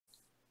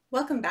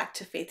Welcome back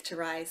to Faith to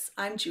Rise.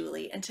 I'm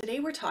Julie, and today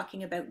we're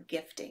talking about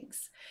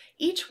giftings.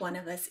 Each one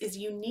of us is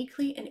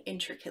uniquely and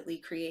intricately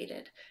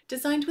created,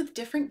 designed with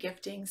different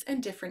giftings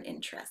and different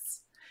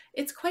interests.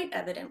 It's quite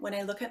evident when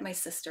I look at my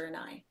sister and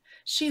I.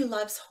 She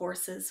loves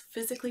horses,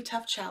 physically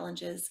tough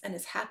challenges, and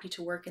is happy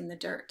to work in the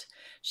dirt.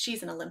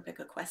 She's an Olympic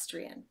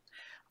equestrian.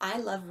 I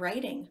love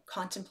writing,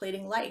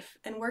 contemplating life,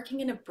 and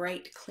working in a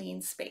bright,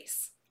 clean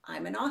space.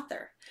 I'm an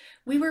author.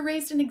 We were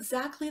raised in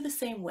exactly the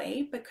same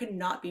way, but could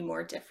not be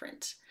more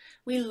different.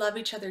 We love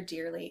each other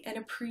dearly and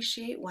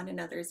appreciate one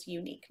another's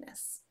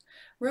uniqueness.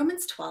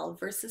 Romans 12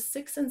 verses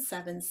 6 and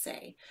 7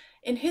 say,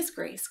 "In His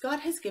grace, God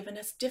has given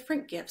us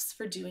different gifts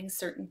for doing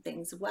certain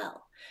things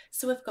well.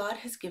 So if God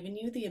has given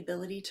you the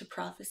ability to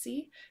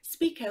prophesy,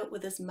 speak out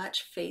with as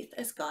much faith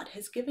as God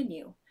has given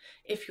you.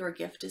 If your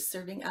gift is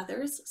serving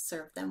others,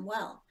 serve them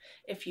well.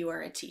 If you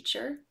are a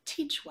teacher,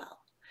 teach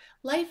well."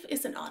 Life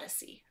is an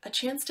odyssey, a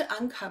chance to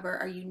uncover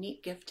our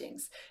unique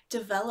giftings,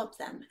 develop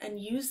them, and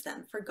use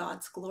them for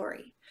God's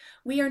glory.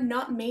 We are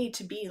not made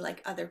to be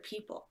like other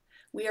people.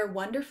 We are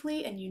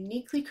wonderfully and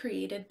uniquely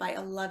created by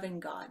a loving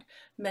God,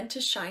 meant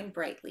to shine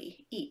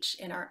brightly, each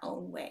in our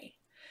own way.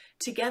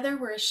 Together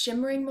we're a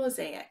shimmering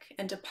mosaic,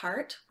 and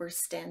apart we're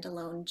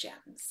standalone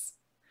gems.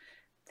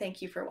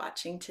 Thank you for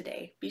watching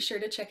today. Be sure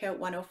to check out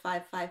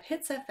 105.5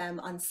 Hits FM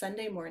on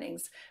Sunday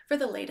mornings for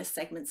the latest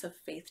segments of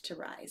Faith to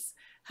Rise.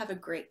 Have a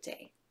great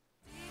day.